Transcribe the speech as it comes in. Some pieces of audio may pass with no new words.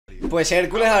Pues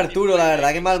Hércules Arturo, la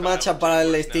verdad que mal matchup para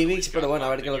el Steamix, pero bueno, a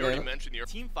ver qué es lo que es.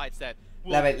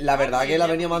 La verdad que la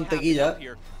venía mantequilla.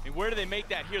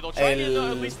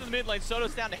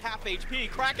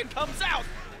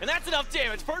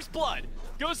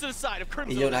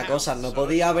 Y yo una cosa, no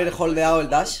podía haber holdeado el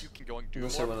dash. No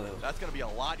sé, bueno, that's going to be a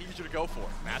lot easier to go for.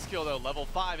 Maskill, though, level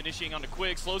 5, initiating onto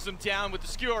Quig, slows him down with the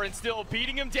skewer and still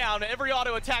beating him down. Every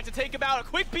auto attack to take him out. A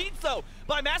quick beat, though,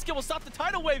 by Maskill will stop the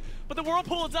tidal wave, but the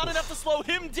Whirlpool is not enough to slow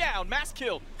him down.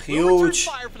 Maskill, huge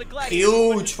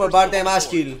por parte de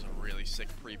Maskill. Really sick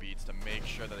pre-beats to make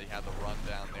sure that they had the run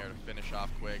down there to finish off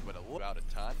Quig, but about a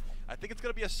ton. I think it's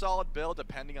going to be a solid build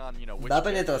depending on, you know, which da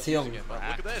penetración. Look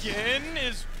at this. Again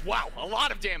is, wow, a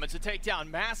lot of damage to take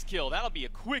down Maskill. That'll be a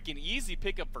quick and easy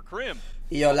pickup for Crim.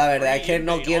 Y yo la verdad es que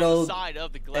no quiero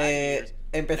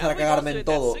empezar a cagarme en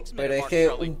todo, pero es que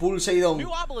un Pulseidon,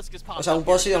 o sea, un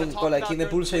Poseidon con la skin de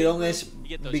Pulseidon es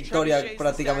victoria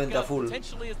prácticamente a full.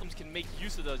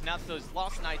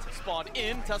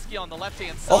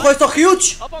 ¡Ojo, esto es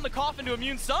huge!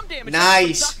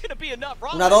 Nice.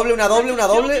 Una doble.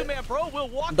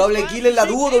 Doble kill en la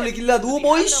dúo,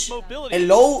 boys. El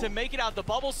low.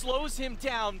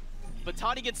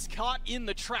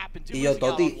 Y yo,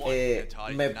 Toti,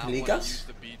 ¿me explicas?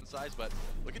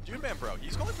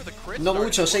 No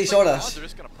mucho, 6 horas.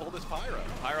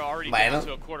 Bueno,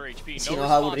 si nos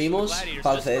aburrimos,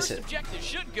 pa'l CS.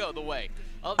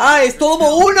 ¡Ah, es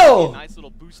todo uno!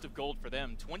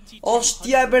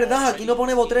 ¡Hostia, es verdad! Aquí no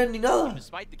pone botrén ni nada.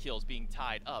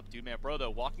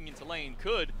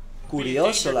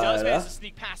 Curioso, la verdad.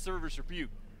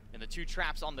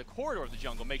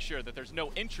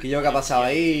 ¿Qué yo que ha pasado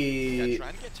ahí?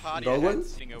 ¿Rowan?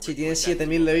 Si tiene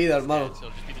 7000 de vida, hermano.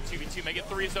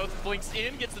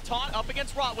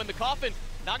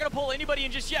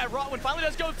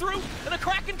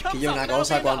 Y yo una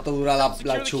cosa, ¿cuánto dura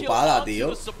la chupada,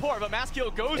 tío?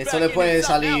 Esto le puede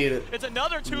salir.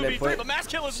 Le puede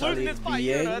salir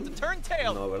bien.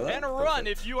 No, ¿verdad?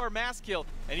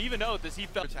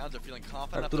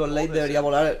 Arturo Late debería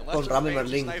volar con Ram y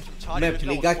Merlin. ¿Me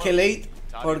explicas que Late?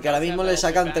 Porque ahora mismo le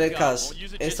sacan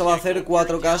 3K. Esto va a hacer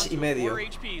 4K y medio.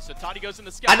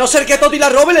 A no ser que Toti la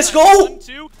robe, let's go.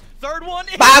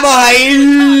 ¡Vamos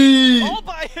ahí!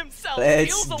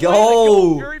 ¡Let's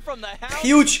go!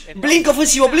 Huge. Blink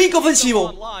ofensivo.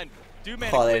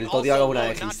 Joder, el Toti haga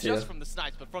una X, tío.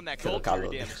 Qué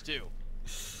cabrón.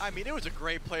 I mean, it was a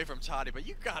great play from Toddy, but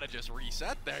you gotta just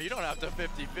reset there. You don't have to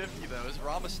 50-50 those.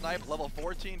 Rama Snipe, level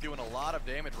 14, doing a lot of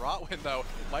damage. Rotwin, though,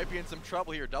 might be in some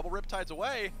trouble here. Double Riptide's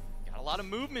away. Got a lot of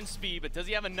movement speed, but does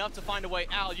he have enough to find a way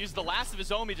out? Use the last of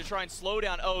his Omi to try and slow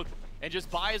down Oath and just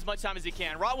buy as much time as he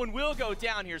can. Rotwin will go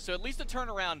down here, so at least a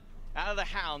turnaround out of the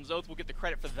Hounds. Oath will get the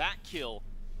credit for that kill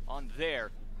on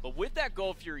there.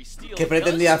 ¿Qué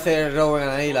pretendía hacer Rowan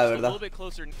ahí, la verdad?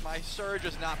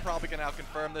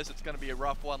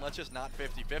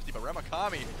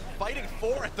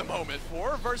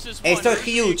 Esto es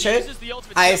huge,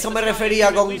 A eso me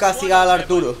refería con castigar al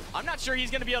Arturo.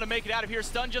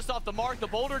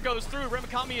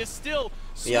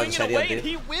 Y en serio,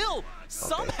 tío.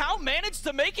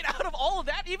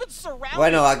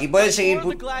 Bueno, aquí pueden seguir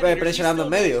presionando en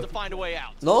medio,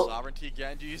 ¿no?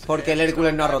 Porque el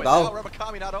Hércules no ha rotado.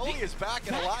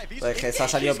 Pues que se ha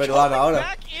salido peruano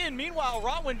ahora.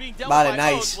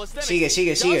 Vale, nice. Sigue.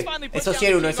 Esto es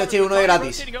tier 1, de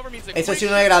gratis. Esto es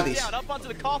tier 1 de gratis.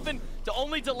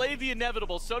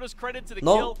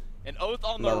 No.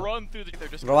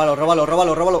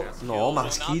 Róbalo. No,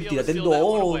 más kill, tírate en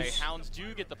 2.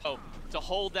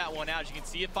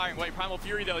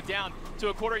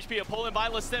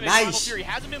 Nice.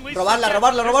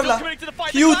 Robarla.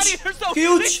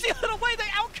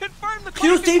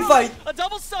 Huge teamfight.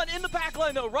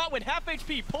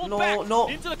 No.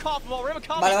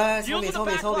 Vale,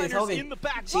 zombie.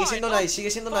 Sigue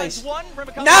siendo nice.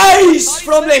 Nice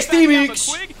from the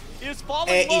Steamix.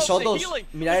 Y Sotos,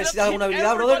 mirad si da alguna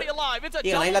habilidad, brother.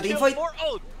 Y ganáis la teamfight.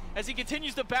 No.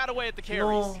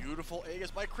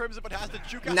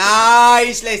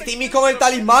 Nice, la Steamy con el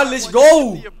talismán, let's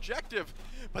go.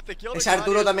 Ese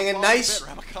Arturo también es nice.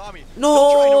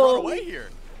 No.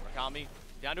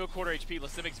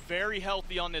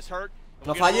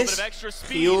 No falles.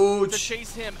 Huge.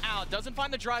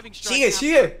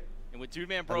 Sigue.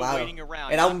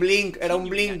 Era un blink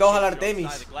 2 al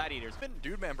Artemis.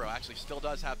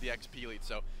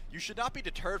 You should not be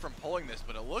deterred from pulling this,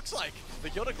 but it looks like the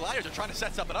Gilded Gladiators are trying to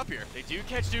set something up here. They do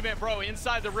catch Dudeman Bro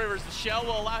inside the rivers. The shell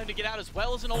will allow him to get out as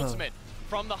well as an ultimate.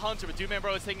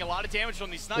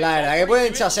 La verdad que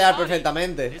pueden chasear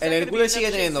perfectamente. El Hércules sigue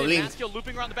teniendo blink.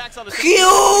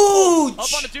 ¡Huge!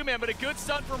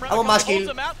 Vamos,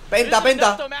 Maskill. Penta,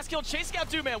 penta.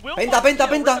 Penta, penta,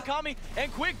 penta.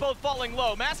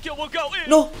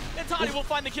 No.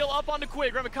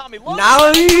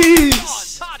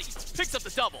 Nice.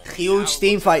 Huge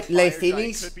teamfight. Les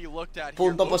Phoenix.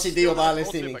 Punto positivo para Les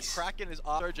Phoenix.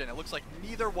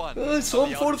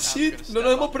 Son for shit. No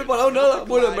nos hemos preparado nada.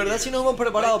 Bueno, en verdad sí nos hemos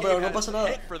preparado, pero no pasa nada.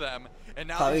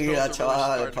 Espabila,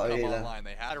 chaval, espabila.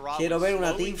 Quiero ver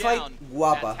una teamfight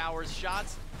guapa.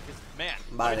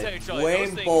 Vale,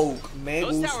 buen poke, me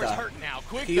gusta.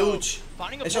 Huge.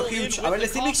 Eso es huge. A ver,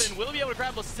 Les Phoenix.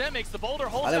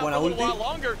 Vale, buena ulti.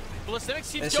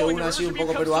 Ese uno ha sido un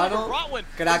poco peruano.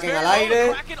 Kraken al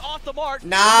aire.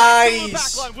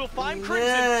 Nice.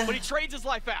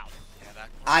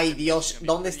 Ay, Dios,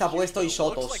 ¿dónde está puesto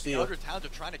Isotos, tío?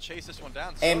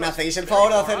 ¿Me hacéis el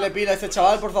favor de hacerle pila a este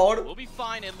chaval, por favor?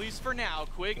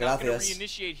 Gracias.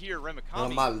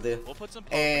 Normal, tío.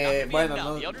 Bueno,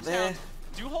 no...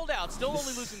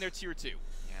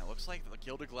 Looks like the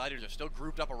Gilded Gladiators are still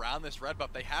grouped up around this red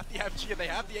buff. They have the FG and they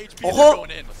have the HP going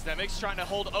in. Stemix trying to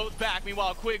hold Oath back.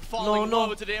 Meanwhile, Quig falling low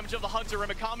to the damage of the Hunter.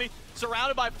 Remikami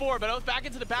surrounded by 4, but Oath back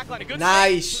into the backline. A good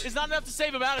nice. Is not enough to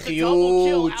save him out. It's a double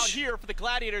kill out here for the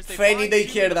Gladiators. Feni de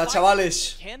izquierda,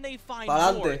 chavales. Can they find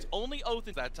more? It's only Oath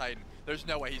is that Titan. There's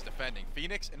no way he's defending.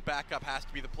 Phoenix and backup has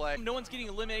to be the play. No one's getting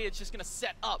eliminated. It's just going to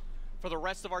set up for the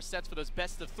rest of our sets for those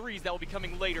best of 3s that will be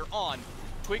coming later on.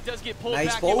 Quig does get pulled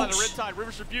back in by the Riptide.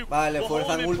 River's Rebuke vale,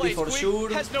 fuerzan ulti for sure.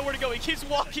 Quig has nowhere to go. He keeps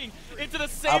walking into the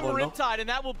same Riptide, and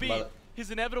that will be his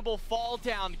inevitable fall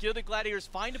down. Gilded Gladiators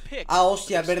find a pick.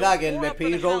 Hostia, es verdad que el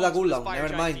Speed Road da cooldown.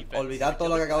 Never mind. Olvidad todo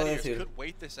lo que acabo de decir.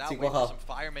 Sí, coja.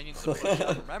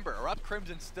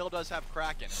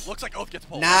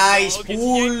 Nice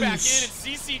pulls.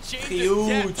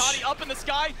 Huge.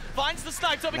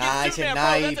 Nice,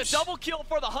 nice.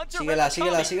 Síguela,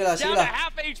 síguela, síguela, síguela.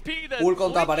 Pull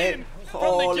contra pared.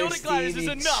 Oh, Les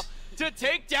Phoenix.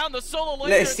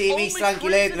 Les Phoenix,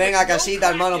 tranquilet, venga, casita,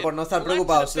 hermano, por no estar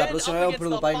preocupados. La próxima vez os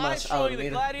preocupáis más a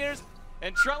dormir.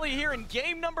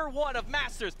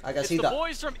 A casita.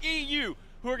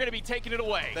 Who are going to be taking it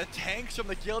away. The tanks from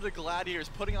the Gilded Gladiators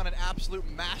putting on an absolute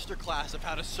masterclass of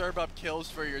how to serve up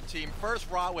kills for your team. First,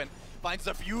 Rawin finds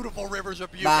the beautiful River's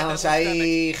Rebuke. Vamos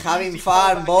ahí, having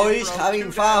fun, boys,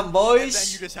 having fun, boys. And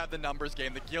then you just have the numbers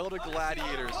game. The Gilded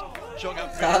Gladiators showing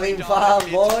up having fun,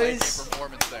 boys.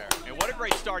 Performance there. And what a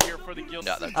great start here for the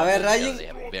Gilded. A ver, Raging.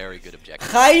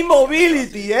 High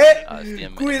mobility,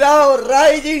 Cuidado,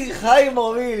 Raging, high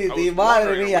mobility.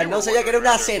 Madre mía, no sabía que era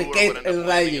una cerquet el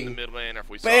Raging.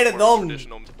 Perdón.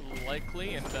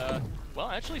 Likely, and well,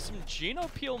 actually, some Geno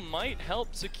peel might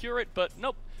help secure it, but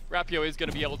nope. Rapio is going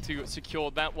to be able to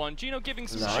secure that one. Geno giving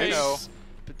some chase.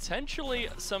 Potentially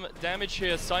some damage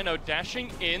here. Sino dashing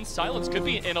in. Silence could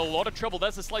be in a lot of trouble.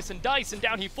 There's a slice and dice, and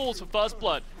down he falls for first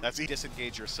blood. That's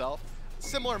disengage yourself.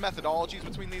 Similar methodologies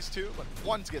between these two, but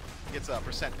one gets a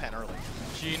percent pen early.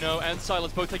 Geno and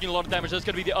Silence both taking a lot of damage. There's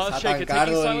going to be the Earthshaker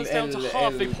taking Silence down to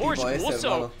half. Vapourish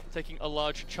also taking a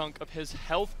large chunk of his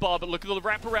health bar, but look at the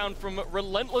wraparound from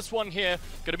Relentless One here.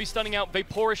 Going to be stunning out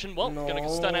Vapourish and, well, going to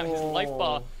stun out his life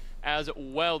bar as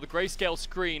well. The grayscale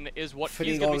screen is what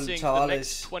he's going to be seeing for the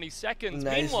next 20 seconds.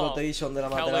 Nice rotation de la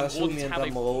Meteor have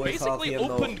a basically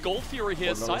opened Gold Fury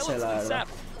here. Silence and Zap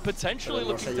potentially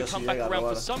looking to come back around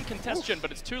for some contention,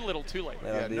 but it's too little, too late.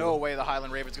 Yeah, no way the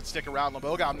Highland Ravens could stick around.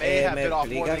 Lamboga may have bit off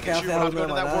more than he can shoot without going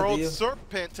to that World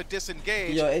Serpent to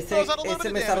disengage. Throws out a little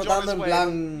bit of damage on his way.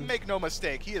 Make no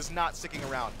mistake, he is not sticking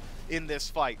around in this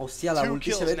fight. 2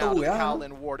 kills now to the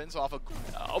Howland Wardens off of...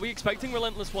 Are we expecting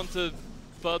Relentless One to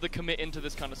further commit into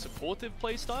this kind of supportive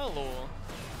playstyle, or...?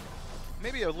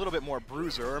 Maybe a little bit more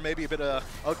bruiser, or maybe a bit of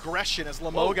aggression as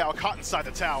Lamogao caught inside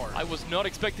the tower. I was not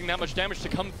expecting that much damage to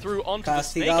come through onto the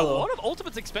snake. A lot of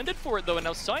ultimates expended for it though, and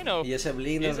now Sino is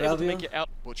able to make it out.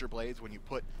 Butcher Blades, when you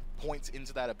put points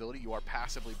into that ability, you are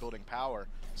passively building power.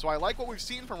 So I like what we've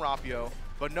seen from Rapio,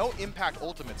 but no impact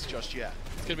ultimates just yet.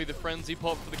 It's going to be the frenzy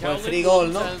pop for the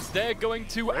Cowlin, as they're going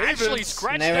to actually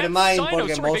scratch that Sino.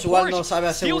 Porque Mosual no sabe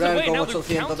asegurar con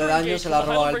 800 de daño, se la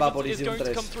roba el Vaporization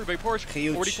 3.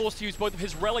 Huge.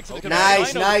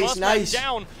 Nice, nice, nice.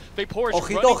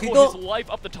 Ojito, ojito. His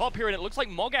life up the top here, and it looks like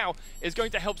Mogao is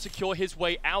going to help secure his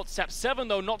way out. Sap 7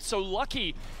 though, not so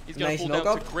lucky. He's going to fall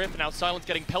down to Griff, and now Silence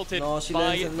getting pelted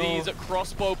by these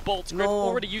crossbow bolts. Griff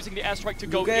already using the airstrike to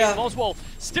go in. Oswald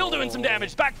still doing some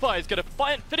damage. Backfire is going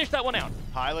to finish that one out.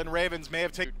 Highland Ravens may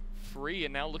have taken free,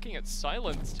 and now looking at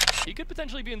Silenced, he could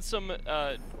potentially be in some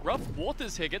rough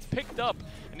waters here. Gets picked up,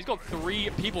 and he's got 3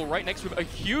 people right next to him. A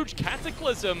huge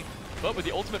Cataclysm, but with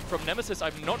the ultimate from Nemesis,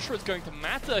 I'm not sure it's going to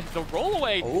matter. The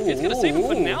rollaway is going to save him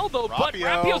for now, though, but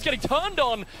Rapio's getting turned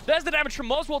on. There's the damage from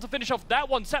Moswell to finish off that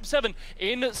one. Sap7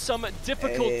 in some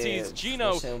difficulties.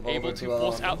 Gino able to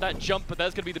force out that jump, but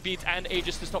there's going to be the beat and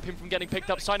Aegis to stop him from getting picked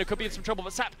up. Sino could be in some trouble,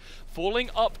 but Sap falling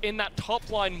up in that top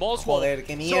line. Moswell,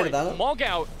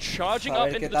 Mogao charging up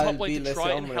into the top lane to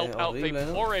try and help out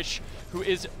Vaporish, who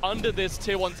is under this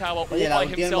tier 1 tower all by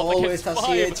himself against 5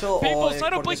 people.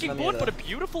 Sino blinking board, but a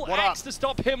beautiful axe to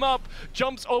stop him up.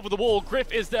 Jumps over the wall.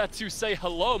 Griff is there to say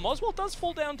hello. Moswell does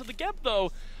fall down to the gap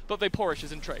though, but Vaporish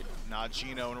is in trade. Nah,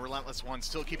 Gino and Relentless One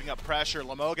still keeping up pressure.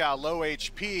 Lamogao low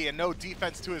HP and no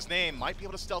defense to his name. Might be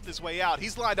able to stealth his way out.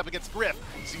 He's lined up against Griff,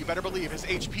 so you better believe his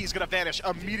HP is going to vanish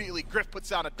immediately. Griff puts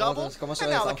down a double, and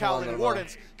now the Cowlin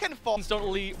Wardens can fall.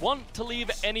 Don't want to leave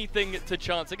anything to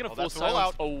chance. They're going to force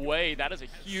Silence away. That is a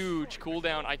huge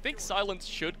cooldown. I think Silence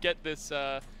should get this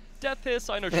death here.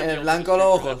 Sino should be able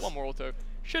to one more auto.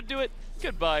 Should do it.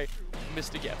 Goodbye,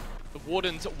 Mr. Gep. The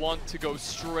Wardens want to go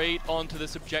straight onto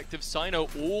this objective. Gino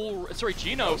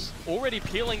already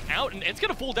peeling out, and it's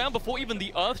going to fall down before even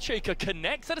the Earthshaker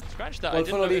connects. Scratch that. ¿Cuál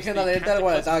fue el origen de alerta del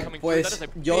Wall-Attack? Pues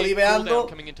yo diveando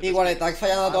y Wall-Attack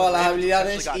fallando todas las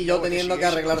habilidades y yo teniendo que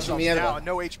arreglar su mierda.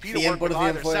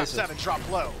 100% fue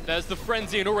eso. There's the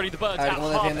Frenzy and already the birds at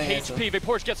half HP.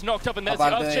 Vaporish gets knocked up and there's the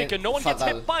Earthshaker. No one gets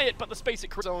hit by it, but the space it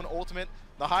creates. Zone ultimate,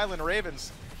 the Highland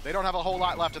Ravens. They don't have a whole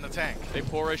lot left in the tank.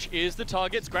 Vaporish is the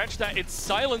target. Scratch that. It's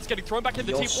Silence getting thrown back in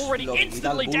the team already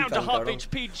instantly down to half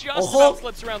HP. Just about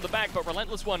slips around the back, but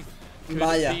Relentless One.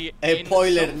 Vaya,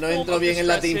 spoiler, no entró bien en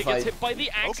la teamfight.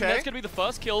 That's gonna be the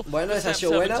first kill. Bueno, esa ha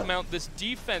sido buena. To mount this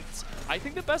defense. I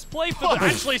think the best play for them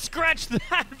actually scratch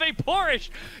that. Vaporish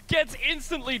gets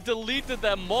instantly deleted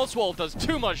there. Moswell does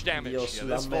too much damage.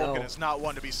 This Vulcan is not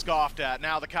one to be scoffed at.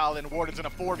 Now the Cowlin Wardens in a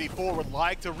 4v4 would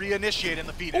like to reinitiate in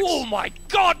the Phoenix. Oh my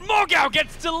god, Mogao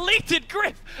gets deleted,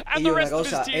 Griff! And the rest of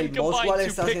his team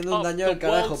combined to pick up the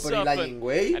World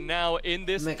Serpent. And now in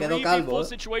this 3v4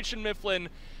 situation, Mifflin,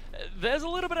 there's a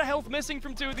little bit of health missing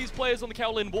from 2 of these players on the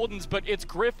Cowlin Wardens, but it's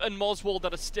Griff and Moswell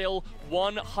that are still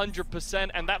 100%,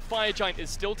 and that Fire Giant is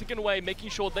still ticking away,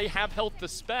 making sure they have health to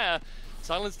spare.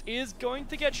 Silenced is going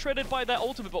to get shredded by that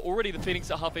ultimate, but already the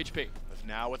Phoenix at half HP.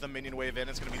 Now with a minion wave in,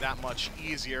 it's going to be that much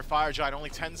easier. Fire Giant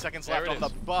only 10 seconds left on the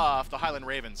buff. The Highland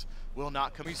Ravens will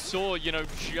not come. We saw,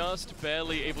 just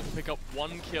barely able to pick up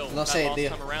 1 kill last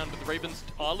time around, but the Ravens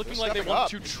are looking like they want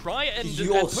to try and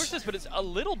push this, but it's a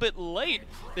little bit late.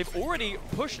 They've already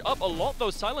pushed up a lot,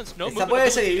 though. Silence, no movement.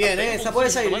 Esa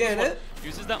puede salir bien,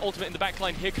 Uses that ultimate in the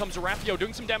backline. Here comes Rapio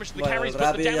doing some damage to the carries,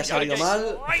 but the damage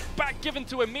right back given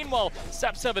to him. Meanwhile,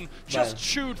 Sap7 just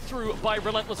chewed through by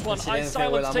Relentless One. Silence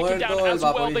taken down as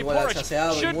well.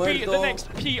 Vaporish should be the next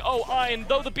POI, and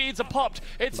though the beads are popped,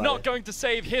 it's not going to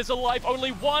save his alive.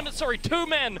 Only 2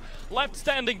 men left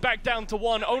standing, back down to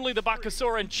 1. Only the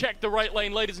Bakasura, and check the right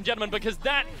lane, ladies and gentlemen, because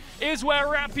that is where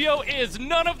Rapio is.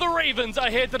 None of the Ravens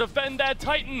are here to defend their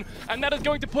Titan, and that is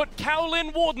going to put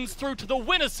Cowlin Wardens through to the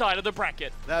winner's side of the bracket.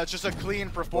 That's just a clean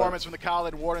performance from the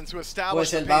Cowlin Wardens, who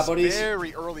established the pace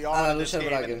very early on in this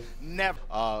game. Never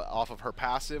off of her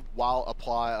passive while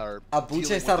dealing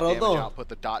with the damage output,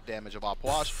 the dot damage of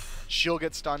Apwash. She'll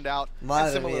get stunned out,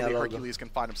 and similarly Hercules can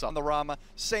find himself on the Rama.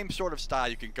 Same sort of style.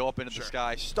 You can go up into the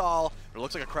sky, stall. It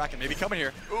looks like a Kraken maybe coming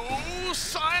here. Ooh,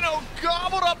 Sino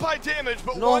gobbled up by damage,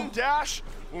 but 1 dash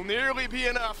will nearly be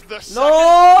enough. The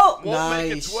second won't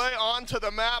make its way onto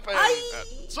the map, and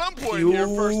at some point here,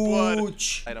 first blood.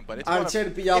 Archer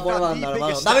pillado por banda,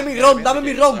 hermano. Dame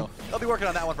mi ROM. They'll be working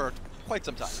on that one for quite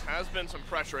some time. Has been some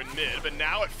pressure in mid, but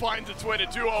now it finds its way to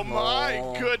duo.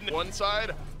 My goodness. One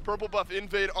side, purple buff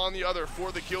invade on the other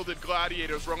for the Gilded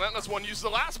Gladiators. Relentless One uses the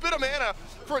last bit of mana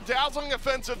for a dazzling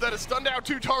offensive that has stunned out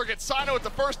 2 targets. Sino at the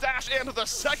first dash and the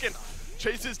second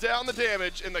chases down the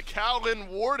damage, and the Cowlin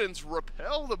Wardens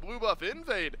repel the blue buff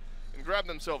invade and grab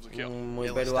themselves a kill.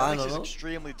 Is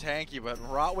extremely tanky, but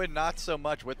Rotwin not so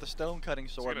much with the stone cutting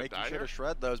sword, making sure to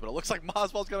shred those. But it looks like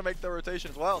Moswell's going to make the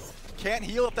rotation as well. Can't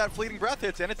heal if that fleeting breath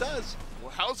hits, and it does.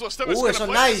 Well, how's Listimics going to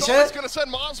play this? It's going to send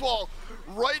Moswell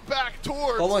right back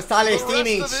towards the rest of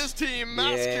his team.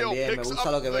 Masskill picks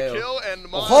up the kill, and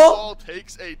Moswell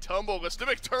takes a tumble.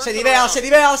 Listimics turns around. Se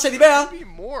divea. Maybe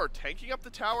more. Tanking up the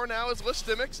tower now is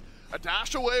Listimics. A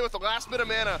dash away with the last bit of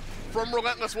mana from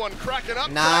Relentless One. Cracking up,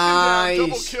 cracking down.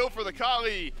 Double kill for the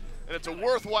Kali. And it's a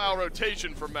worthwhile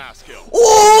rotation for Maskill.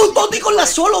 ¡Oh! ¡Toti con la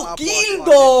solo kill,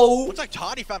 though! Looks like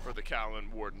Toddy found for the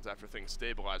Callan Wardens after things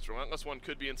stabilized. Relentless One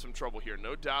could be in some trouble here.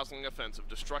 No dazzling offensive.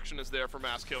 Destruction is there for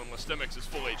Maskill, and Listimix is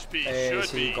full HP.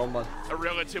 Should be a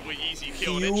relatively easy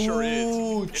kill, and it sure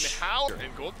is.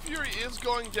 And Gold Fury is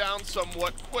going down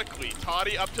somewhat quickly.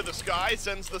 Toddy up to the sky,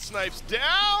 sends the snipes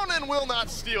down, and will not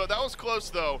steal it. That was close,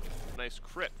 though. Nice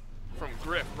crit from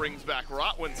Griff, brings back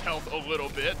Rotwin's health a little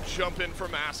bit. Jump in for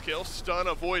Maskill, stun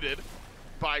avoided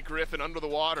by Griff and under the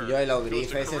water. Yo, el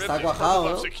Griff ese está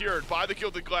cuajado, ¿no? Secured by the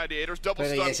Gilded Gladiators, double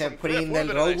stun ese from Griff, del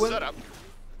nice setup,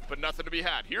 but nothing to be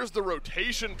had. Here's the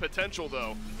rotation potential,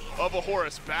 though, of a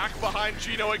Horus. Back behind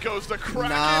Gino it goes. The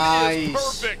Kraken is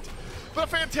perfect. The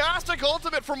fantastic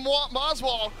ultimate from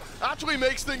Maswal actually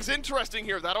makes things interesting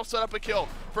here. That'll set up a kill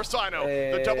for Sino.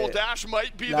 The double dash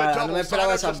might be the double.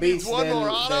 Sino just needs one more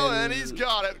auto, and he's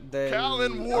got it.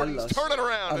 Callan Wardens turning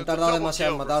around. Han tardado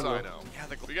demasiado en matarlo.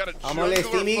 Vámonos,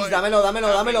 Phoenix, dámelo,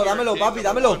 papi,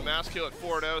 dámelo.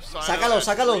 Sácalos,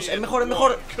 sácalos. Es mejor, es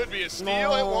mejor.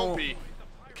 No.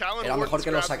 Era mejor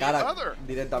que lo sacara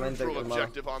directamente.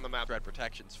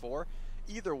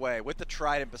 Either way, with the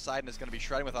Trident, Poseidon is going to be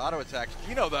shredding with auto attacks.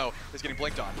 Gino, though, is getting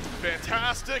blinked on.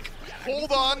 Fantastic.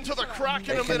 Hold on to the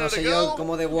Kraken a minute ago.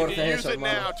 And you use it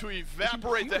now to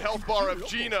evaporate the health bar of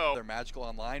Gino. They're magical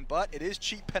online, but it is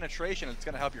cheap penetration, and it's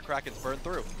going to help your Krakens burn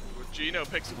through. Gino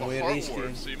picks up a hard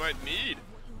ward, so you might need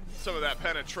some of that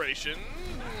penetration.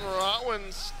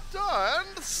 Rotwin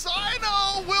stunned.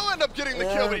 Sino will end up getting the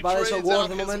kill. He trades out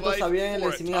his life for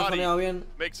it. Toddy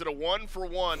makes it a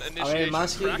 1-for-1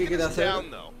 initiation. Kraken is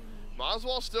down, though.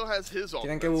 Maswal still has his ult.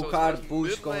 Tienen que buscar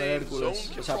push con el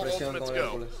Hércules. Esa presión con el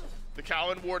Hércules. The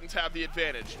Callan Wardens have the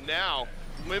advantage. Now,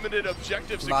 limited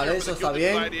objective secure for the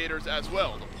Gilded Gladiators as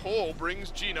well. The pull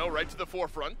brings Gino right to the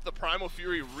forefront. The Primal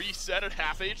Fury reset at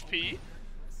half HP.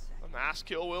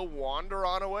 Maskill will wander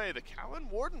on away. The Callan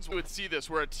Wardens would see this,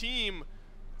 where a team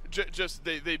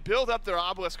they build up their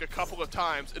obelisk a couple of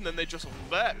times, and then they just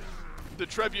let the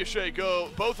Trebuchet go,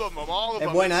 both of them, all of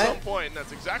them at some point, and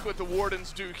that's exactly what the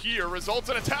Wardens do here. Results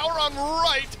in a tower on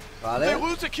right. They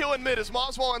lose a kill in mid as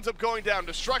Maswal ends up going down.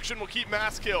 Destruction will keep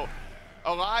Maskill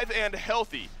alive and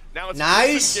healthy. Now it's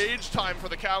disengage time for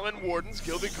the Callan Wardens.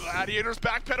 Gilded Gladiators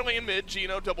backpedaling in mid.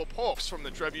 Gino double pulse from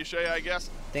the Trebuchet, I guess.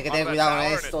 Tiene que tener cuidado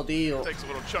con esto, tío. Takes a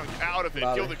little chunk out of it.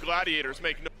 Gilded Gladiators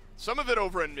make some of it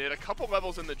over in mid. A couple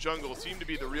levels in the jungle seem to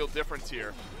be the real difference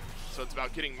here. So it's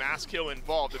about getting Maskill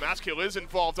involved. The Maskill is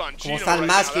involved on Gino right now.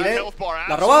 That health bar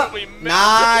absolutely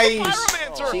massive.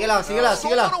 Síguela, síguela,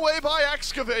 síguela. Stolen away by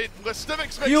Excavate.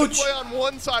 Listimix makes a play on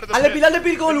one side of the pit. And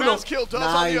Maskill does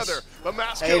on the other. But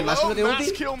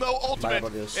Maskill no ultimate.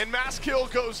 And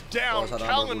Maskill goes down.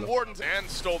 Callan Wardens and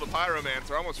stole the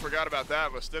Pyromancer. I almost forgot about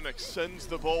that. Listimix sends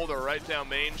the boulder right down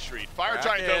Main Street. Fire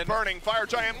Giant though burning. Fire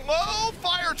Giant low.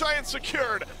 Fire Giant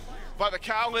secured by the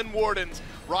Callan Wardens.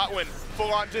 Rotwin,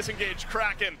 full-on disengaged.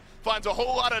 Kraken finds a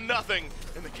whole lot of nothing.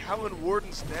 And the Callan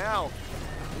Wardens now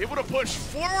able to push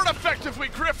forward effectively.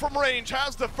 Griff from range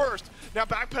has the first. Now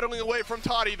backpedaling away from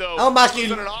Toddy, though. He's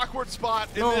in an awkward spot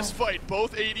in this fight.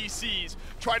 Both ADCs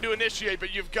trying to initiate,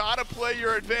 but you've got to play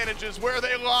your advantages where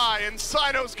they lie. And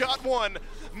Sino's got one.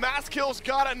 Maskill's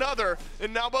got another,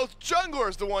 and now both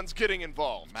junglers the ones getting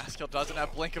involved. Maskill doesn't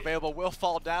have blink available, will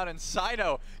fall down, and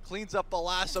Sino cleans up the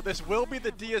last. So this will be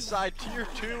the Dia side. Tier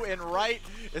 2 and right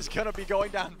is going to be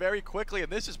going down very quickly,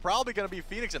 and this is probably going to be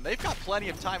Phoenix, and they've got plenty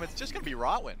of time. It's just going to be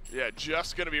Rotwin. Yeah,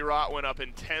 just going to be Rotwin up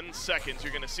in 10 seconds.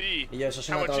 You're going to see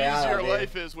how much easier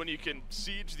life is when you can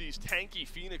siege these tanky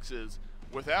Phoenixes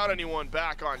without anyone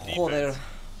back on defense.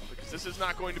 Because this is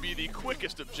not going to be the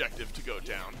quickest objective to go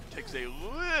down. It takes a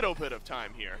little bit of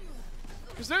time here.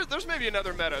 Because there's maybe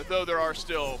another meta, though there are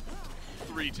still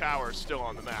 3 towers still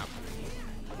on the map,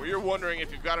 where you're wondering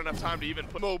if you've got enough time to even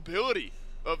put mobility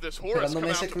of this Horus come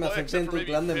out to play, except for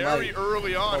maybe very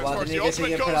early on as far as the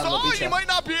ultimate goes. Oh, you might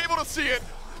not be able to see it,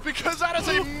 because that is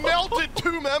a melted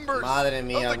 2 members of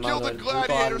the Gilded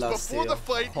Gladiators before the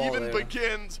fight even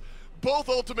begins. Both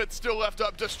ultimates still left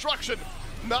up. Destruction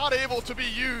not able to be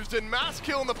used, and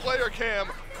Maskill in the player cam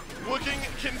looking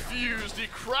confused. The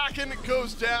Kraken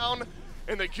goes down,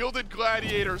 and the Gilded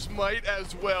Gladiators might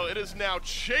as well. It is now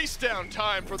chase down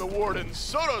time for the Wardens.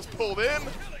 Soto's pulled in,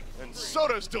 and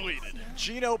Soto's deleted.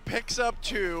 Gino picks up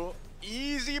 2.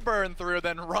 Easy burn through,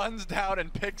 then runs down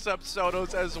and picks up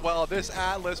Soto's as well. This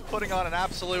Atlas putting on an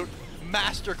absolute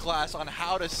masterclass on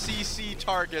how to CC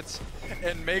targets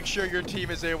and make sure your team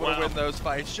is able to win those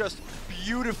fights. Just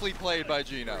beautifully played by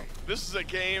Gino. This is a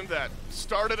game that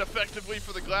started effectively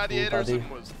for the Gladiators and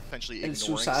was essentially el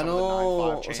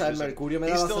Susano, o sea, el Mercurio me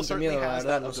da bastante miedo, la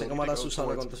verdad. No sé cómo hará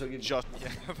Susano contra su equipo.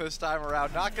 Yeah, this time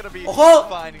around, not going to be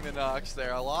finding the knocks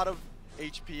there. A lot of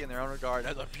HP in their own regard.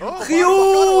 That's a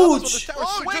huge!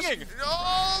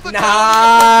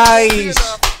 Nice!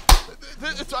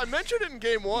 I mentioned it in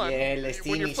game 1. Yeah,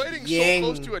 when you're fighting so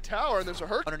close to a tower and there's a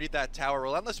hurt underneath that tower,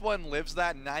 Relentless One lives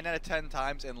that 9 out of 10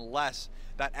 times unless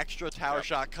that extra tower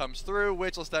shot comes through,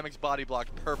 which Lestemic's body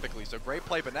blocked perfectly. So great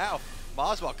play, but now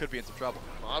Moswell could be in some trouble.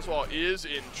 Moswell is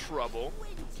in trouble.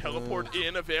 Teleport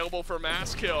in, available for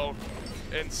mass kill.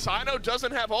 And Sino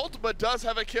doesn't have ult, but does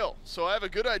have a kill. So I have a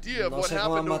good idea of what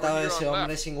happened over here on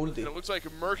left. And it looks like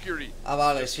Mercury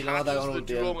catches the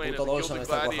duo lane and killed the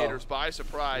Gladiators by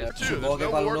surprise. There's no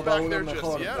ward back there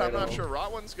just yet. I'm not sure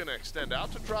Rotwin's going to extend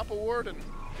out to drop a ward, and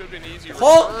could be an easy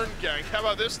return gank. How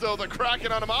about this, though? The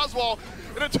Kraken on a Moswell,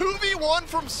 and a 2v1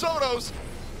 from Sotos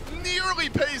nearly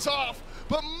pays off.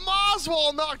 But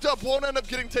Moswell knocked up, won't end up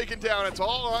getting taken down. It's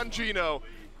all on Gino.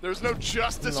 There's no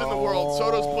justice in the world.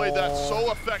 Sotos played that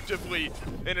so effectively,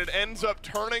 and it ends up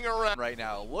turning around. Right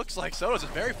now, it looks like Sotos is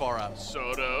very far up.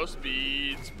 Sotos,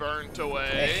 beads burnt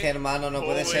away. Hermano, no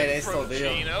puede ser esto,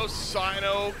 tío. Gino,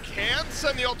 Sino can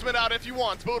send the ultimate out if he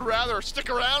wants, but would rather stick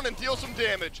around and deal some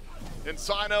damage. And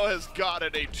Sino has got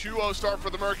it. A 2-0 start for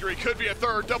the Mercury. Could be a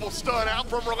third double stun out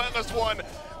from Relentless One.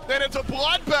 Then it's a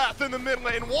bloodbath in the mid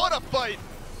lane. What a fight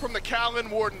from the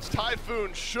Callan Wardens.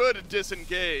 Typhoon should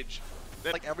disengage.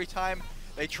 Like every time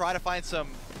they try to find some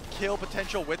kill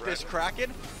potential with this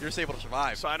Kraken, you're just able to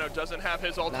survive. Sino doesn't have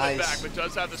his ultimate back, but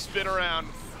does have the spin around.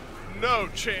 No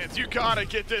chance. You gotta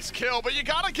get this kill, but you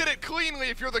gotta get it cleanly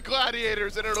if you're the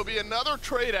Gladiators, and it'll be another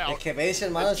trade out. Es que veis,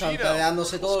 hermano, están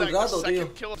peleándose todo el rato,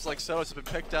 tío. Kills like Sotos have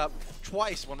been picked up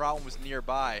twice when Rotwin was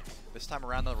nearby. This time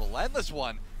around, the Relentless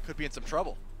One could be in some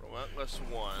trouble. Relentless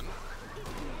One.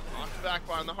 Knocked back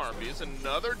by the Harpies.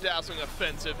 Another dazzling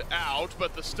offensive out,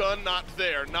 but the stun not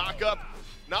there. Knock up,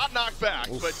 not knock back,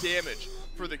 but damage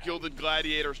for the Gilded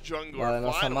Gladiators jungler. Vale,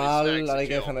 no está mal, hay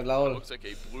que defender la ult. Looks like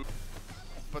a blue.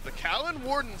 But the Callan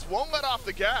Wardens won't let off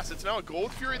the gas. It's now a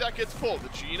Gold Fury that gets pulled. The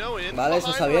Gino in behind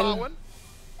Rotwin.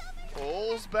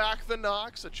 Pulls back the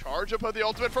knocks. A charge up of the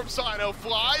ultimate from Sino.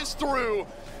 Flies through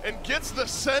and gets the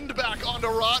send back onto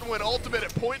Rotwin. Ultimate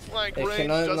at point blank range. Es que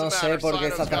no sé por qué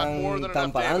está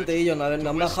tan para adelante, ellos no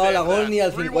han bajado la gol ni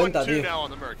al 50, tío.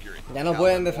 Ya no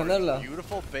pueden defenderla.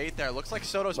 Beautiful bait there. Looks like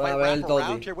Sotos might wrap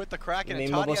around here with the Kraken,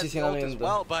 and Toddy has the ult as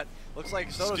well, but looks like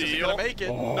Sotos is gonna make it.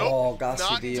 Oh, casi,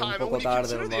 tío, un poco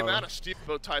tarde, hermano.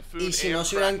 Y si no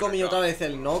se hubieran comido otra vez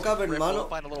el knock-up, hermano,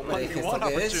 me dije, ¿esto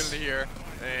qué es?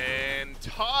 And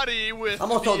Toddy with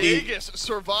Viegas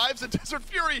survives the Desert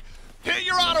Fury. Hit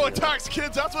your auto attacks,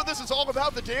 kids. That's what this is all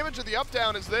about. The damage of the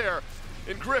up-down is there.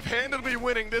 And Griff handedly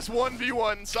winning this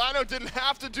 1v1. Sino didn't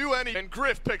have to do any, and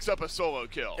Griff picks up a solo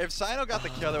kill. If Sino got the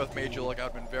kill there with Major Look, I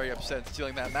would have been very upset.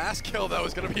 Stealing that mass kill, though,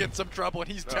 is going to be in some trouble,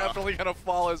 and he's definitely going to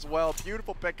fall as well.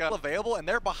 Beautiful pickup available, and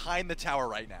they're behind the tower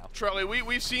right now. Trelly,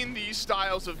 we've seen these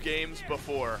styles of games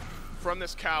before from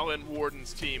this Callan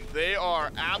Wardens team. They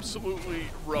are absolutely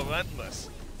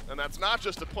relentless. And that's not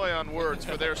just a play on words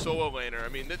for their solo laner. I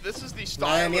mean, this is the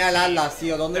style. Madre mía, el Atlas,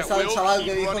 tío. ¿Dónde está el chaval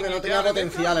que dijo que no tenía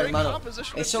potencial, hermano?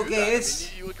 ¿Eso qué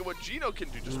es?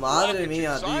 Madre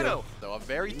mía, tío. No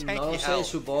sé,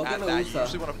 supongo que me gusta.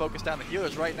 Usually want to focus down the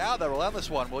healers right now. The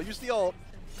Relentless One will use the ult,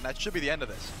 and that should be the end of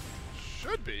this.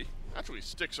 Should be. Actually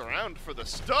sticks around for the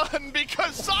stun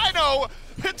because Sino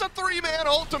hits a 3-man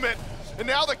ultimate. And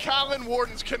now the Callan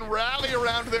Wardens can rally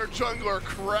around their jungler.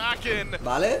 Kraken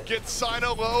gets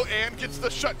Sino low and gets the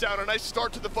shutdown. A nice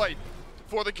start to the fight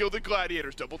for the Gilded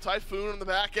Gladiators. Double Typhoon on the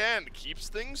back end. Keeps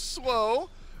things slow.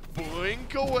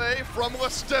 Blink away from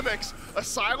Lestemic's. A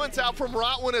silence out from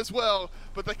Rotwin as well.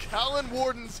 But the Callan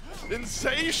Wardens,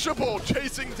 insatiable,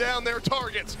 chasing down their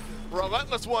targets.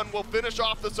 Relentless One will finish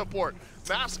off the support.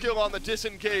 Mass kill on the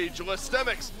disengage.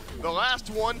 Lestemic's the last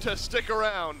one to stick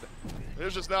around.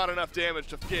 There's just not enough damage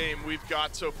to the game we've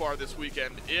got so far this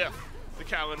weekend. If the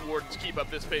Callan Wardens keep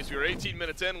up this pace, we are 18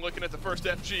 minutes in, looking at the first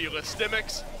FG.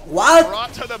 Lestemic's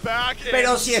brought to the back.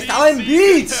 Pero si estaba en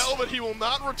beats. But he will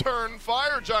not return.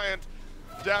 Fire Giant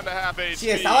down to half HP. Si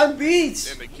estaba en beats.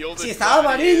 Si estaba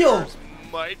amarillo.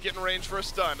 Might get in range for a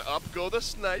stun. Up go the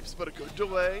snipes, but a good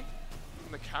delay.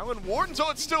 The Callan Wardens, oh,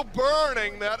 it's still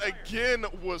burning. That again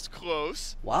was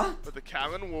close. What? But the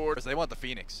Callan Wardens, they want the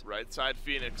Phoenix. Right side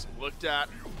Phoenix looked at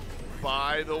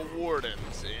by the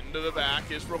Wardens. Into the back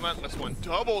is Relentless One.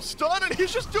 Double stun, and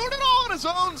he's just doing it all on his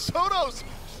own. Sotos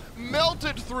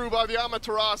melted through by the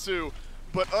Amaterasu.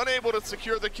 but unable to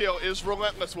secure the kill is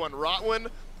Relentless One. Rotwin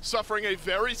suffering a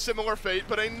very similar fate,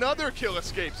 but another kill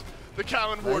escapes. The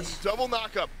Callan Wardens double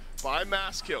knockup by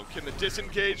Masskill. Can the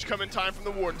disengage come in time from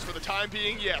the Wardens? For the time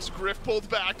being, yes. Griff pulled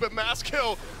back, but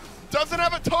Masskill doesn't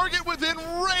have a target within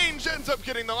range, ends up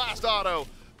getting the last auto,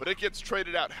 but it gets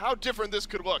traded out. How different this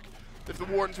could look if the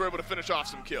Wardens were able to finish off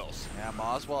some kills. Yeah,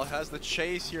 Moswell has the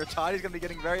chase here. Toddy's going to be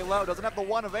getting very low, doesn't have the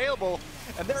one available,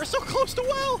 and they're so close to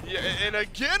well. Yeah, and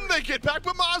again they get back,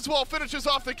 but Moswell finishes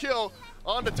off the kill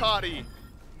onto Toddy.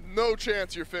 No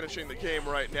chance you're finishing the game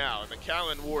right now. And the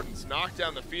Callan Wardens knock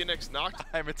down the Phoenix,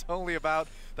 It's only about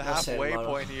the halfway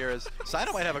point here as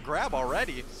Sino might have a grab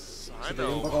already.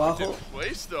 Sino in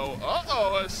place though.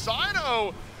 Uh-oh, as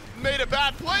Sino made a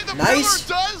bad play. The pillar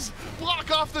does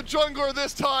block off the jungler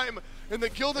this time. And the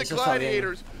Gilded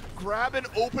Gladiators grab an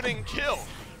opening kill.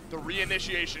 The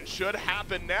reinitiation should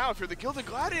happen now. If you're the Gilded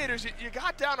Gladiators, you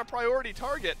got down a priority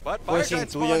target. But Firegiant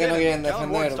spawned in. Got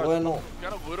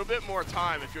a little bit more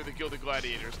time if you're the Gilded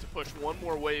Gladiators to push one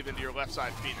more wave into your left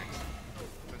side Phoenix.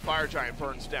 And Firegiant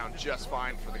burns down just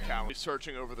fine for the Callan. He's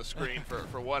searching over the screen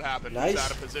for what happened. He's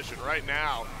out of position right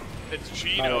now. It's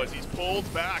Gino as he's pulled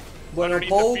back. Bueno,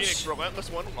 Pokes,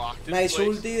 nice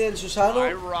ulti del Susano,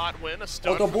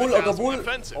 autopull,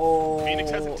 o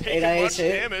era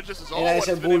ese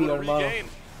el bull, hermano.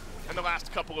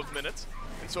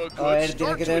 A ver,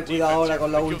 tiene que tener cuidado ahora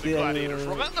con la ulti del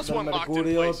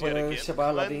Mercurio, puede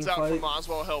separar la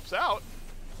teamfight.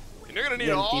 And you're going to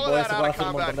need all of that out of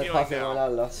combat healing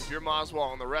now if you're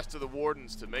Moswell and the rest of the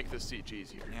Wardens to make this siege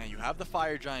easier. Yeah, you have the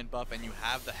Fire Giant buff and you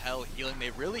have the Hell healing. They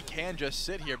really can just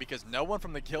sit here because no one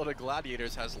from the Gilded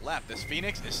Gladiators has left. This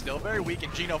Phoenix is still very weak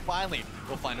and Gino finally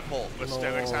will find a pull.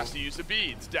 Listerix has to use the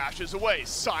beads, dashes away.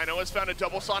 Sino has found a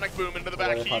double sonic boom into the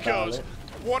back. He goes.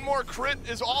 One more crit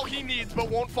is all he needs,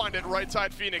 but won't find it. Right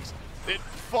side Phoenix. It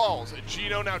falls.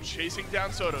 Gino now chasing down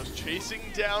Sotos, chasing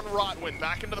down Rotwin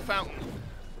back into the fountain.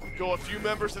 Go a few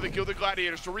members of the Gilded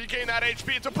Gladiators to regain that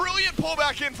HP. It's a brilliant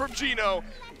pullback in from Gino.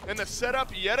 And the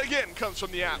setup yet again comes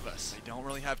from the Atlas. They don't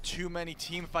really have too many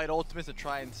team fight ultimates to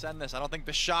try and send this. I don't think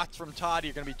the shots from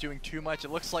Toddy are going to be doing too much. It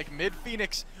looks like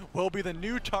mid-Phoenix will be the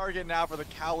new target now for the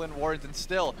Callan Wardens. And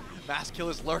still,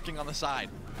 Masskill is lurking on the side.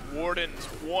 Wardens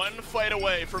one fight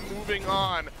away from moving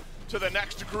on to the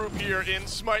next group here in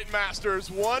Smite Masters.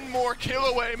 One more kill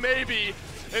away, maybe,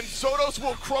 and Sotos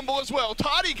will crumble as well.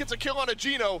 Toddy gets a kill on a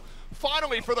Gino.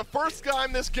 Finally, for the first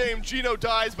time this game, Gino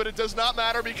dies, but it does not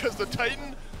matter because the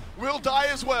Titan will die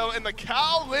as well, and the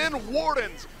Callan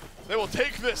Wardens, they will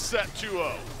take this set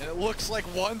 2-0. And it looks like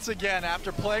once again,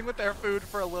 after playing with their food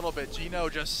for a little bit, Gino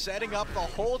just setting up the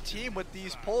whole team with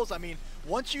these pulls. I mean,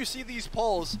 once you see these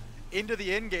pulls into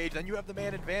the engage, then you have the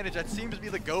man advantage. That seems to be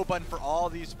the go button for all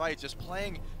these fights, just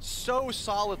playing so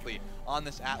solidly on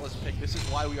this Atlas pick. This is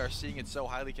why we are seeing it so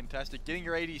highly contested. Getting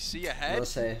your ADC ahead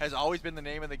has always been the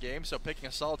name of the game, so picking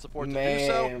a solid support to do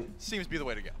so seems to be the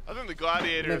way to go. I think the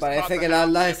Gladiators parece que el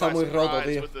Atlas está muy roto,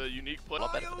 tío.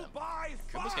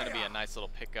 Kuma's going to be a nice little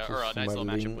pick or a nice little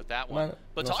matchup with that one.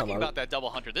 But talking about that double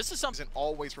hunter, this is something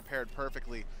always prepared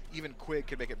perfectly. Even Quig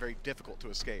can make it very difficult to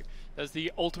escape. There's the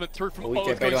ultimate through from Oath,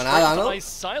 goes straight to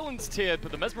silenced here,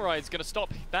 but the Mesmerize is going to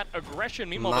stop that aggression.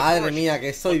 Meanwhile, madre mía,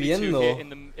 que estoy viendo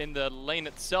in the lane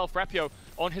itself. Rapio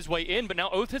on his way in, but now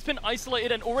Oath has been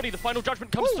isolated, and already the final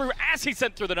judgment comes through as he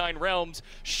sent through the 9 realms.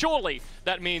 Surely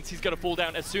that means he's going to fall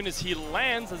down as soon as he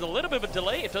lands. There's a little bit of a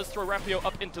delay. It does throw Rapio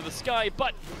up into the sky,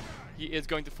 but he is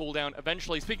going to fall down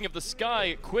eventually. Speaking of the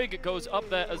sky, Quig goes up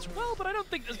there as well, but I don't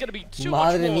think there's going to be too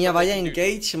much more. Madre mía, vaya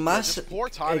engage más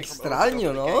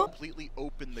extraño, ¿no?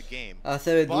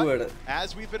 Hace Beduer.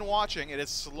 As we've been watching, it is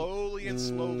slowly and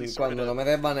slowly cuando no me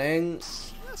desbanen,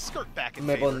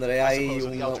 me pondré ahí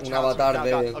un avatar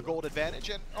de...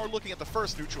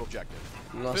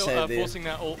 No sé, tío.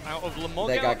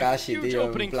 De Kakashi, tío,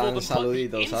 en plan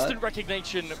saludito, ¿sabes? Instant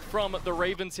recognition from the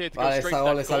Ravens here to go Vale, straight está to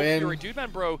gol, that está goal. bien. Fury, Dude Man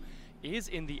Bro is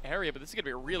in the area, but this is going to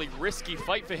be a really risky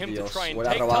fight for him to try and buena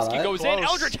take. robada, Tusky goes in.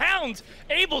 Eldritch Hound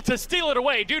able to steal it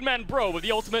away. Dude Man Bro with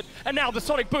the ultimate, and now the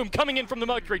Sonic Boom coming in from the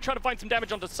Mercury, trying to find some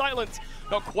damage onto Silence.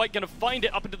 Not quite going to find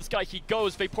it. Up into the sky he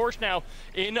goes. Vapourish now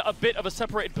in a bit of a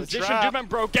separated position. Dude Man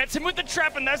Bro gets him with the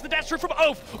trap, and there's the dash through from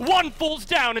Oath. One falls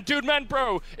down, and Dude Man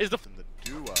Bro is the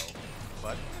duo,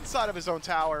 but inside of his own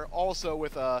tower, also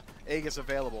with Aegis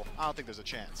available. I don't think there's a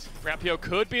chance. Rapio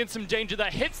could be in some danger.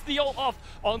 That hits the ult off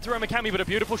onto Ramakami, but a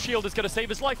beautiful shield is going to save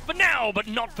his life for now, but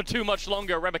not for too much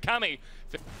longer. Ramakami.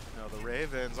 No, the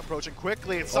Ravens approaching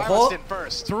quickly, and silenced in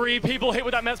first. 3 people hit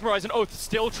with that Mesmerize, and Oath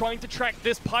still trying to track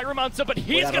this Pyromancer, but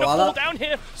he's going to fall down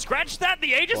here. Scratch that.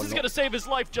 The Aegis is going to save his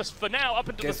life just for now. Up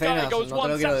into the sky goes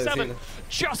one, Sap7.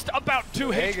 Just about 2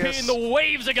 HP, and the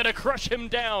waves are going to crush him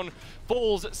down.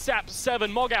 Falls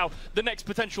Sap7. Mogao, the next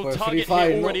potential target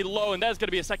here, already low, and there's going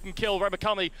to be a second kill.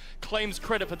 Ramakami claims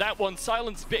credit for that one.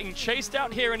 Silence being chased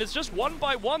out here, and it's just 1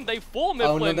 by 1. They fall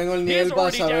Mifflin. He's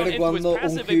already down into his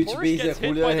passive. Porridge gets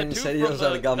hit by the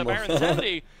 2 from the Baron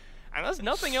Sandy. And there's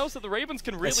nothing else that the Ravens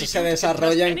can really do. Se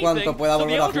desarrolla en cuanto pueda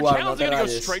volver a jugar, no te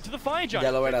rayes.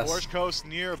 Ya lo verás. Forge Coast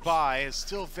nearby is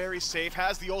still very safe,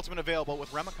 has the ultimate available with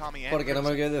Ramakami and Porque no me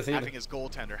lo quieres decir. having his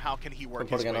goaltender. How can he work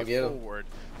his way forward?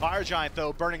 Fire Giant,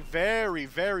 though, burning very,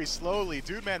 very slowly.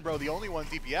 Dude, man, bro, the only one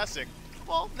DPSing.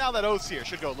 Well, now that Oath's here,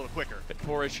 should go a little quicker. But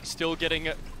Porridge still getting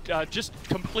just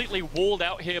completely walled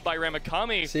out here by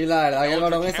Ramakami. Sí, la verdad que el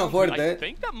varón está fuerte. I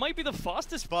think that might be the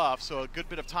fastest buff, so a good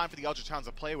bit of time for the Eldritch Hounds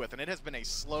to play with, and it has been a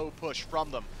slow push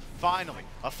from them. Finally,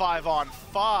 a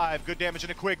 5-on-5. Good damage in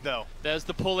a Quig, though. There's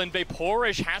the pull in.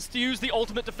 Vaporish has to use the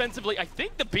ultimate defensively. I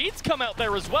think the beats come out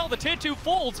there as well. The tier 2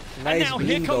 falls. Nice, and now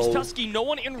here comes Tusky. No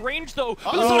one in range, though.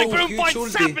 The Sonic Boom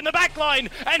finds Sap in the back line,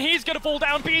 and he's going to fall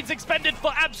down. Beads expended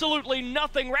for absolutely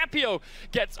nothing. Rapio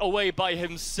gets away by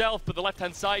himself, but the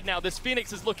left-hand side now. This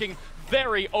Phoenix is looking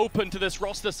very open to this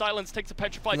roster. Silence takes a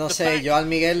petrified No sé, yo al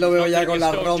Miguel lo veo ya con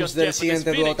las ROMs del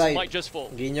siguiente duo type.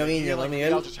 Guiño, guiño, ¿no,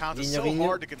 Miguel? Guiño, guiño.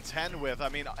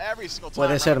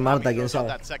 Puede ser Marta, quién sabe.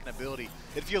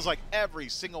 It feels like every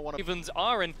single one of Ravens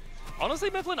are, and honestly,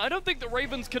 Mifflin, I don't think the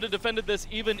Ravens could have defended this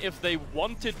even if they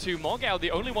wanted to. Mogao,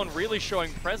 the only one really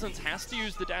showing presence, has to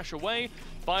use the dash away.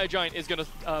 Fire Giant is going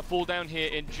to fall down here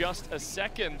in just a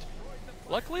second.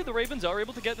 Luckily, the Ravens are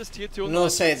able to get this tier 2 on the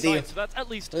sé, tío. so that's at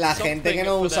least la gente que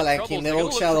no usa la skin de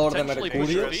boxeador de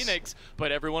Mercurio. Phoenix,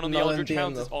 but everyone on the Eldritch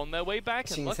Hounds is on their way back,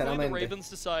 and luckily the Ravens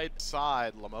decide.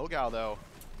 Lamogao, though,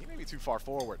 he may be too far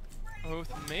forward.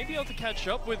 Oath may be able to catch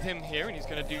up with him here, and he's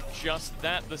going to do just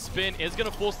that. The spin is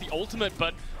going to force the ultimate,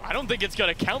 but I don't think it's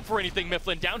going to count for anything,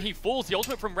 Mifflin. Down he falls. The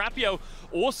ultimate from Rapio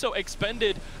also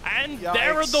expended, and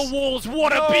there are the walls.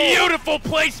 What a beautiful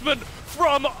placement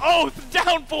from Oath.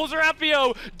 Down falls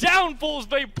Rapio, down falls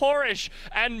Vaporish,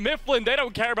 and Mifflin, they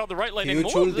don't care about the right lane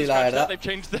anymore. They've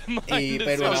changed their mind. I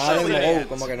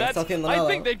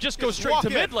think they just go straight to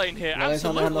mid lane here,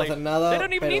 absolutely. They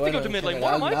don't even need to go to mid lane.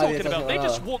 What am I talking about? They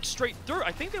just walk straight through.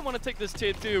 I think they want to take this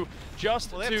tier 2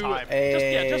 just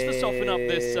to soften up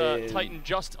this Titan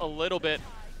just a little bit.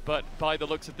 But by the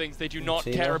looks of things, they do not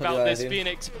care about this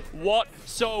Phoenix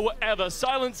whatsoever.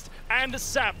 Silenced and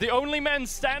Sap, the only men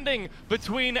standing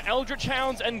between Eldritch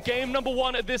Hounds and game number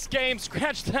 1 of this game.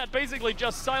 Scratch that, basically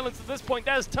just Silence at this point.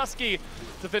 There's Tusky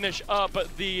to finish up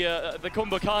the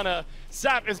Kumbhakana.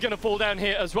 Sap is going to fall down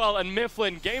here as well, and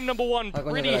Mifflin, game number 1,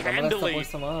 pretty handily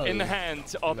in the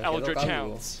hands of Eldritch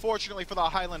Hounds. Fortunately for the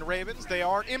Highland Ravens, they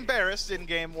are embarrassed in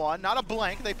game 1. Not a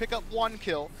blank, they pick up 1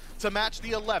 kill to match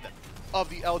the 11th of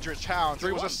the Eldritch Hounds.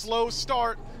 It was a slow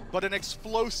start, but an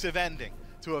explosive ending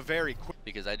to a very quick.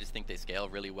 Because I just think they scale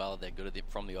really well. They're good at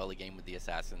from the early game with the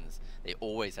Assassins. They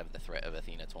always have the threat of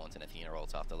Athena taunts and Athena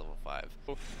ults after level 5.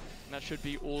 That should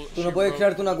be all. Tú no puedes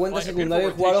crearte una cuenta secundaria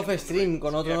y jugar off stream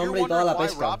con otro nombre y toda la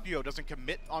pesca.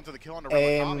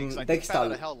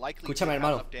 Textal, escúchame,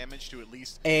 hermano.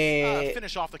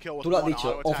 Tú lo has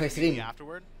dicho, off stream.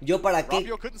 Yo para qué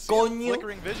coño,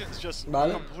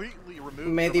 ¿vale?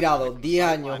 Me he tirado 10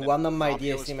 años jugando en Smite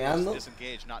y streameando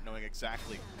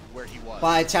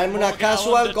para echarme una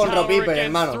casual con Ropiper,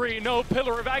 hermano. No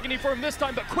pillar of agony for him this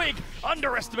time, but Quig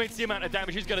underestimates the amount of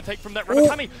damage he's going to take from that.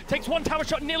 Ramakami takes 1 tower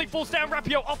shot, nearly falls down.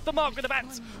 Rapio off the mark with the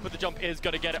bats, but the jump is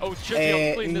going to get it. Oh,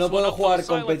 no puedo jugar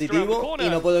competitivo y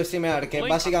no puedo streamear, que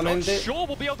básicamente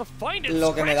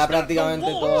lo que me da prácticamente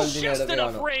todo el dinero que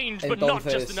gano.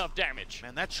 Entonces,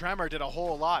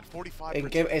 ¿en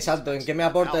qué, exacto, en qué me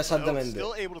aporta exactamente?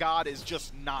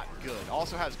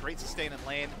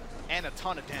 And a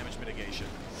ton of damage mitigation.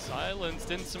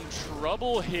 Silenced in some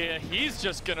trouble here. He's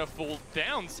just gonna fall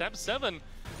down. Sap7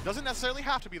 doesn't necessarily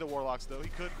have to be the Warlocks, though. He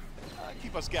could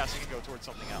keep us guessing and go towards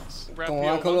something else.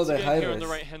 Rapio once again here on the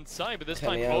right-hand side, but this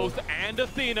time Oath and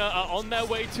Athena are on their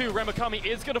way too. Ramakami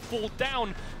is going to fall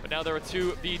down, but now there are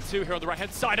 2v2 here on the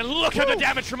right-hand side, and look at the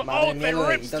damage from Oath. It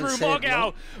rips through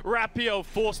Mogao. Rapio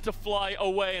forced to fly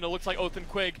away, and it looks like Oath and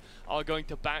Quig are going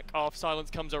to back off. Silence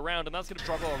comes around, and that's going to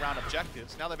struggle around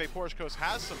objectives. Now that Vaporish Coast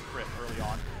has some crit early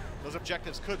on, those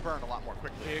objectives could burn a lot more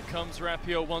quickly. Here comes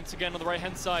Rapio once again on the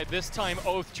right-hand side. This time,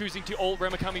 Oath choosing to ult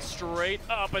Remakami straight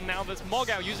up, and now there's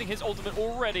Mogao using his ultimate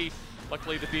already.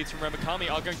 Luckily, the beats from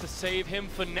Remakami are going to save him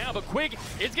for now, but Quig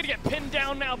is going to get pinned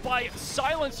down now by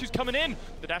Silence, who's coming in.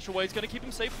 The dash away is going to keep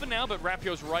him safe for now, but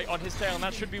Rapio's right on his tail, and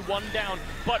that should be one down.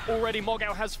 But already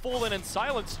Mogao has fallen, and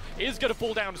Silence is going to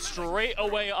fall down straight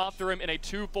away after him in a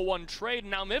 2-for-1 trade.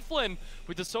 Now Mifflin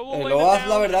with the solo lane down.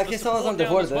 La verdad que está bastante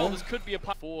fuerte, well. This could be a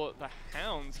part for the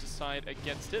Hounds to side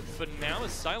against it. For now,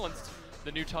 is Silence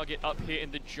the new target up here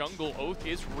in the jungle. Oath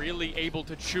is really able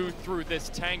to chew through this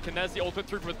tank, and there's the ultimate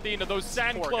through for Athena. Those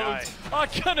sand clones are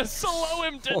gonna slow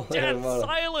him to death.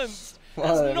 Silence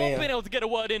has not been able to get a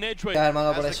word in edgeways.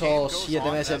 Hermano, por eso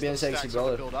 7 meses bien sexy,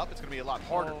 brother. It's gonna be a lot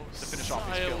harder to finish off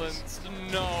these kills.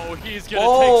 No, he's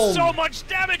gonna take so much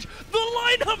damage. The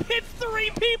lineup hit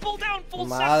 3 people down. Full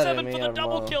set 7 for the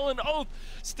double kill, and Oath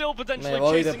still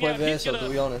potentially chasing out. He's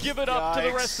gonna give it up to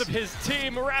the rest of his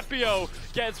team. Rapio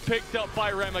gets picked up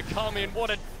by Remakami, and what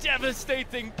a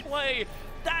devastating play.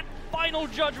 That final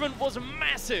judgment was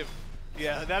massive.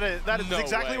 Yeah, that is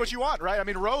exactly what you want, right? I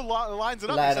mean, Ro lines it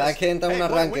up. La verdad que entra un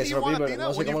arranque, Reaper,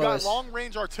 no sé cómo lo ves.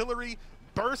 Long-range artillery,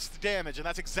 burst damage, and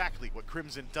that's exactly what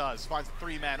Crimson does. Finds the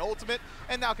 3-man ultimate,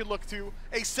 and now can look to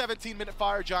a 17-minute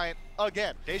fire giant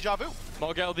again. Deja vu.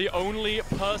 Mogao, the only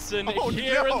person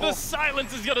here, and the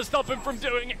silence is going to stop him from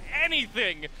doing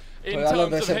anything in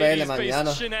terms of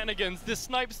Hades-based shenanigans. This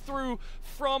snipes through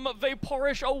from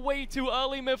Vaporish away to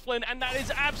early Mifflin, and that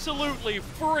is absolutely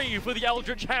free for the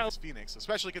Eldritch Hounds. Phoenix,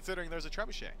 especially considering there's a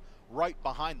Trebuchet right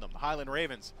behind them. The Highland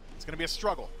Ravens. It's going to be a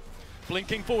struggle.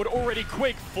 Blinking forward already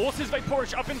quick, forces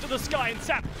Vaporish up into the sky, and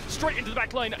Sap straight into the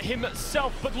back line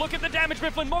himself. But look at the damage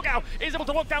Mifflin. Mogao is able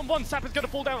to lock down one. Sap is going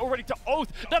to fall down already to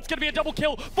Oath. That's going to be a double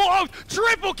kill for Oath.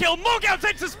 Triple kill. Mogao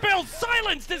takes a spill.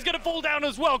 Silenced is going to fall down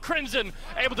as well. Crimson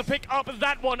able to pick up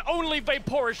that one. Only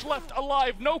Vaporish left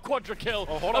alive. No quadra kill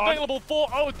available for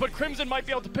Oath, but Crimson might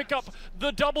be able to pick up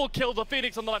the double kill. The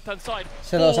Phoenix on the left-hand side.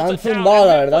 Se los han zumbado,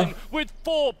 la verdad. With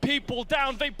 4 people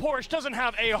down, Vaporish doesn't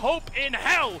have a hope in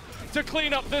hell to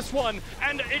clean up this one,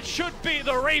 and it should be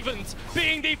the Ravens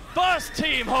being the first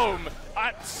team home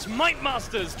at Smite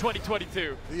Masters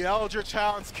 2022. The Eldritch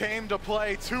Hounds came to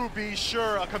play, to be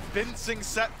sure, a convincing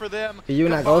set for them. Y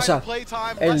una cosa,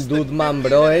 el Dudeman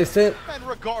bro ese,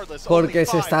 porque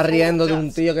se está riendo de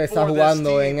un tío que está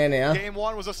jugando en NA.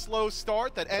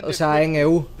 O sea, en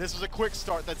EU.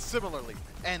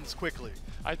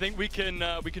 I think we can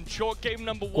chalk game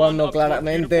number 1. Cuando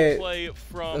claramente,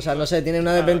 o sea, no sé, tiene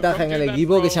una desventaja en el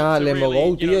equipo que se llama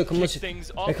Lemogou, tío. Es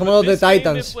como los de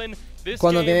Titans.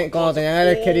 Cuando tenían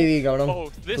el Skiridi,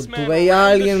 cabrón. ¿Tú veías a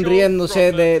alguien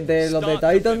riéndose de los de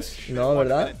Titans? No,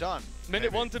 ¿verdad? Me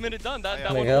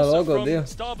quedo loco, tío.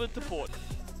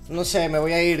 No sé, me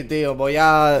voy a ir, tío.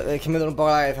 Es que me duele un poco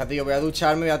la cabeza, tío. Voy a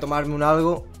ducharme, voy a tomarme un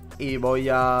algo y voy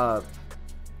a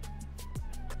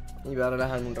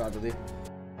relajarme un rato, tío.